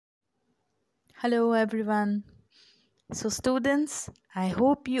Hello everyone. So students, I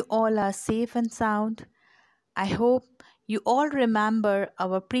hope you all are safe and sound. I hope you all remember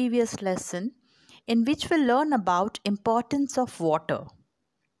our previous lesson in which we learn about importance of water.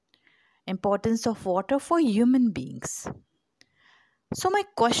 Importance of water for human beings. So my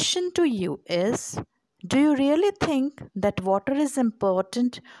question to you is, do you really think that water is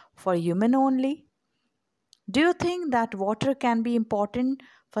important for human only? Do you think that water can be important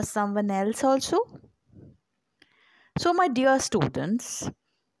for someone else also? So my dear students,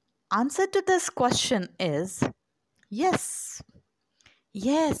 answer to this question is yes.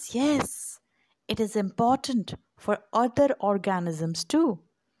 Yes. It is important for other organisms too.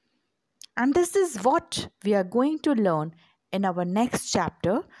 And this is what we are going to learn in our next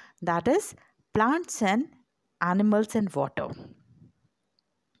chapter, that is plants and animals and water.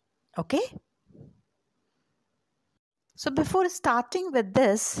 Okay? So before starting with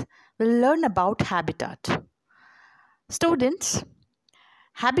this, we'll learn about habitat. Students,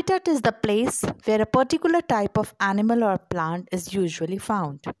 habitat is the place where a particular type of animal or plant is usually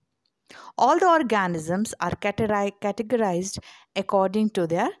found. All the organisms are categorized according to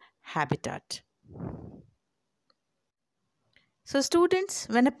their habitat. So, students,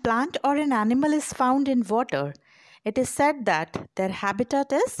 when a plant or an animal is found in water, it is said that their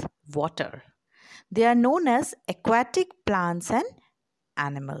habitat is water. They are known as aquatic plants and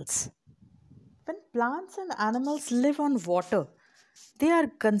animals. When plants and animals live on water, they are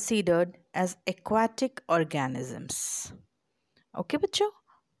considered as aquatic organisms. Okay, bacho?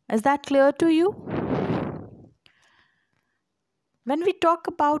 Is that clear to you? When we talk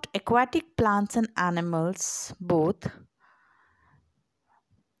about aquatic plants and animals both,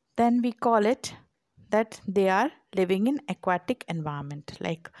 then we call it that they are living in aquatic environment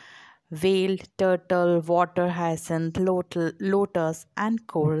like whale, turtle, water hyacinth, lotus and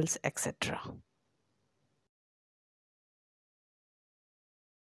corals, etc.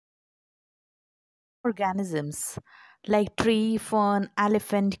 Organisms like tree, fern,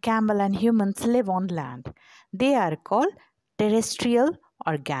 elephant, camel and humans live on land. They are called terrestrial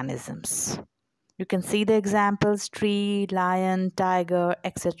organisms. You can see the examples tree, lion, tiger,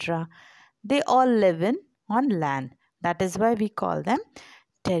 etc. They all live in on land. That is why we call them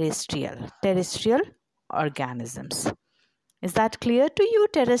terrestrial organisms. Is that clear to you?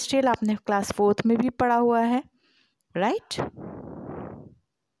 Terrestrial आपने class 4th में भी पढ़ा हुआ है, right?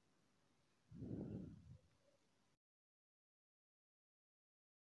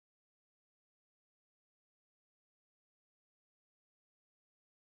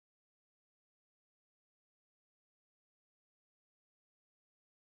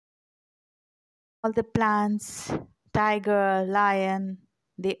 All the plants, tiger, lion,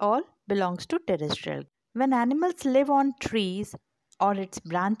 they all belongs to terrestrial. When animals live on trees or its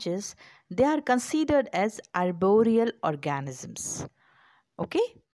branches, they are considered as arboreal organisms. Okay?